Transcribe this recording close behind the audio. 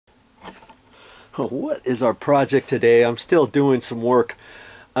What is our project today? I'm still doing some work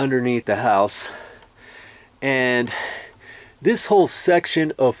underneath the house, and this whole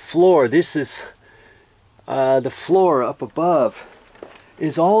section of floor, this is the floor up above,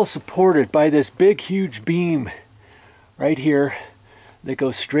 is all supported by this big huge beam right here that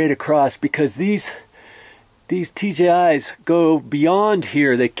goes straight across, because these TJIs go beyond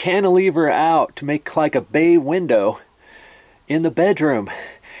here. They cantilever out to make like a bay window in the bedroom,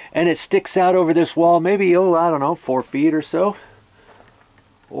 and it sticks out over this wall, maybe, oh, I don't know, 4 feet or so,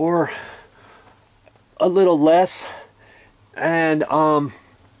 or a little less. And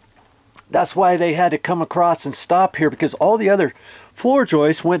that's why they had to come across and stop here, because all the other floor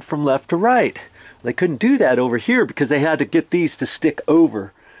joists went from left to right. They couldn't do that over here because they had to get these to stick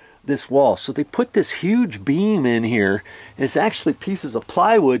over this wall. So they put this huge beam in here. It's actually pieces of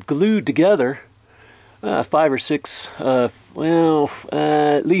plywood glued together, 5 or 6, at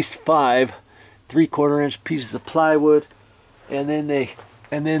least 5 3/4 inch pieces of plywood. And then they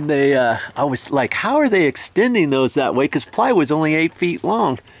I was like, how are they extending those that way? Because plywood's only 8 feet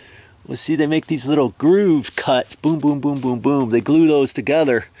long. Well, see, they make these little groove cuts, boom, boom, boom, boom, boom. They glue those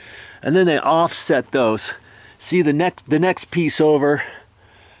together, and then they offset those. See, the next piece over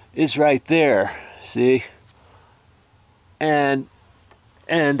is right there. See, and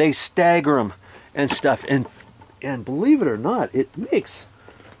they stagger them and stuff, and believe it or not, it makes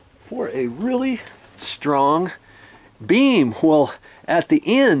for a really strong beam. Well, at the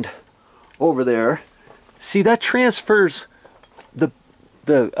end over there, see, that transfers the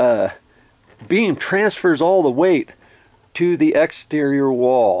beam transfers all the weight to the exterior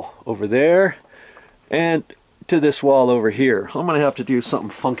wall over there and to this wall over here. I'm gonna have to do something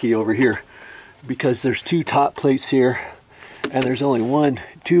funky over here because there's 2 top plates here, and there's only 1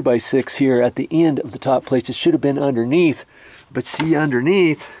 2x6 here at the end of the top plates. It should have been underneath, but see,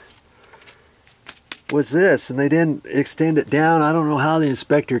 underneath was this, and they didn't extend it down. I don't know how the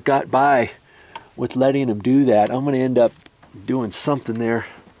inspector got by with letting him do that. I'm going to end up doing something there.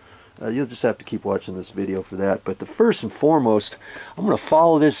 You'll just have to keep watching this video for that. But the first and foremost, I'm going to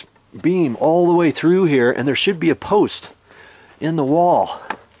follow this beam all the way through here, and there should be a post in the wall.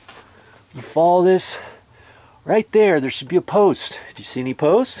 You follow this right there, there should be a post. Do you see any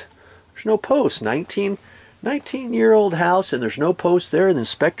post? There's no post. 19-year-old house, and there's no post there. The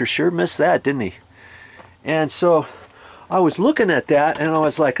inspector sure missed that, didn't he? And so I was looking at that, and I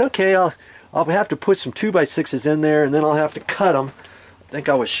was like, okay, I'll have to put some 2x6s in there, and then I'll have to cut them. I think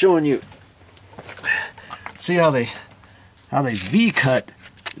I was showing you, see how they V-cut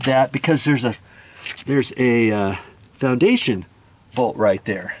that, because there's a foundation bolt right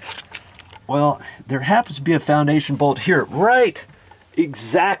there. Well, there happens to be a foundation bolt here, right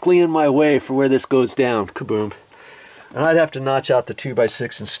exactly in my way for where this goes down. Kaboom! And I'd have to notch out the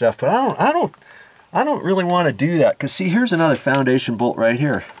 2x6 and stuff, but I don't really want to do that, because see, here's another foundation bolt right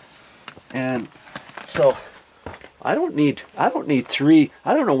here, and so I don't need 3.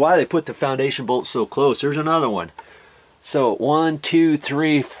 I don't know why they put the foundation bolt so close. There's another one. So 1, 2,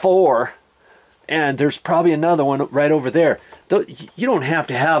 3, 4, and there's probably another one right over there. You don't have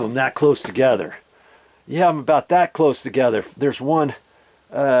to have them that close together. You have them about that close together. There's one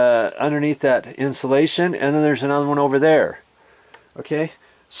underneath that insulation, and then there's another one over there. Okay,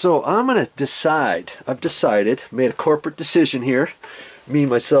 so I'm going to decide. I've decided, made a corporate decision here, me,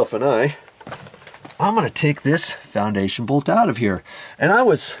 myself, and I. I'm going to take this foundation bolt out of here. And I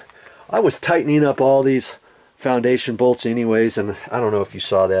was tightening up all these foundation bolts anyways, and I don't know if you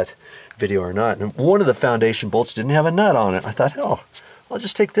saw that video or not. And one of the foundation bolts didn't have a nut on it. I thought, oh, I'll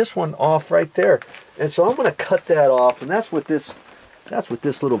just take this one off right there. And so I'm going to cut that off, and that's what this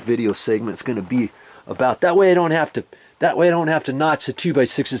little video segment is going to be about. That way I don't have to notch the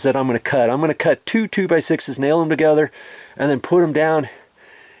 2x6s that I'm going to cut. I'm going to cut 2 2x6s, nail them together, and then put them down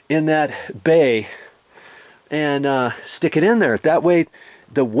in that bay and stick it in there. That way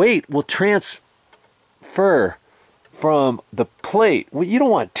the weight will transfer from the plate. Well, you don't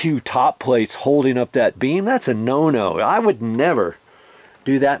want 2 top plates holding up that beam. That's a no-no. I would never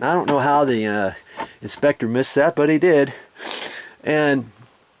do that, and I don't know how the inspector missed that, but he did. And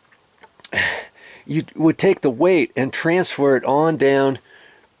you would take the weight and transfer it on down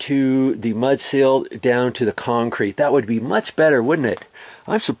to the mud seal, down to the concrete. That would be much better, wouldn't it?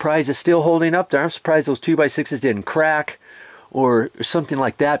 I'm surprised it's still holding up there. I'm surprised those 2x6s didn't crack or something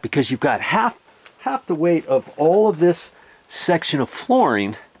like that, because you've got half the weight of all of this section of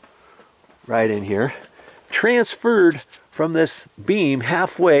flooring right in here transferred from this beam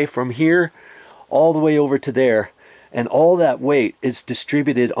halfway from here all the way over to there, and all that weight is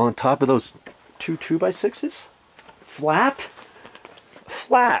distributed on top of those 2 2x6s. Flat,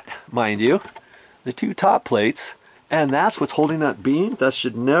 mind you. the two top plates, and that's what's holding that beam. That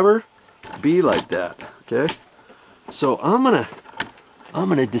should never be like that, okay? So I'm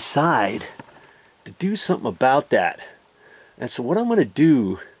gonna decide to do something about that. And so what I'm gonna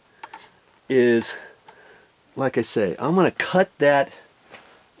do is, like I say, I'm gonna cut that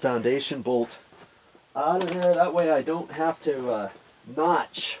foundation bolt out of there. That way I don't have to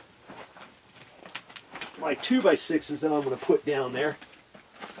notch my 2x6s that I'm gonna put down there,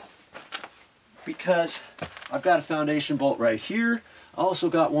 because I've got a foundation bolt right here. I also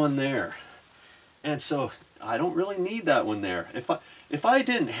got one there. And so I don't really need that one there. If I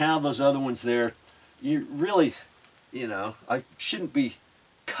didn't have those other ones there, you really, you know, I shouldn't be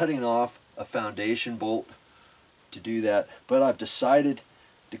cutting off a foundation bolt to do that. But I've decided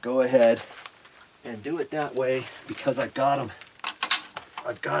to go ahead and do it that way because I've got them.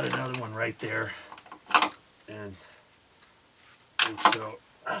 I've got another one right there. And so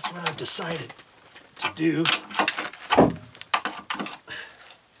that's what I've decided to do.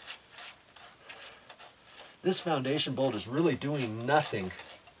 This foundation bolt is really doing nothing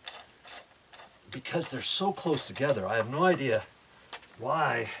because they're so close together. I have no idea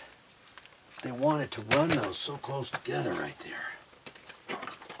why they wanted to run those so close together right there.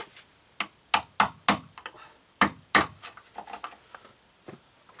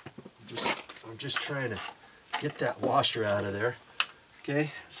 I'm just trying to get that washer out of there. Okay,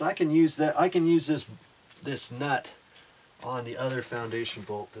 so I can use that. I can use this nut on the other foundation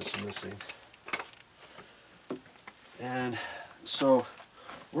bolt that's missing. And so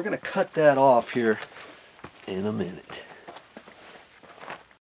we're going to cut that off here in a minute.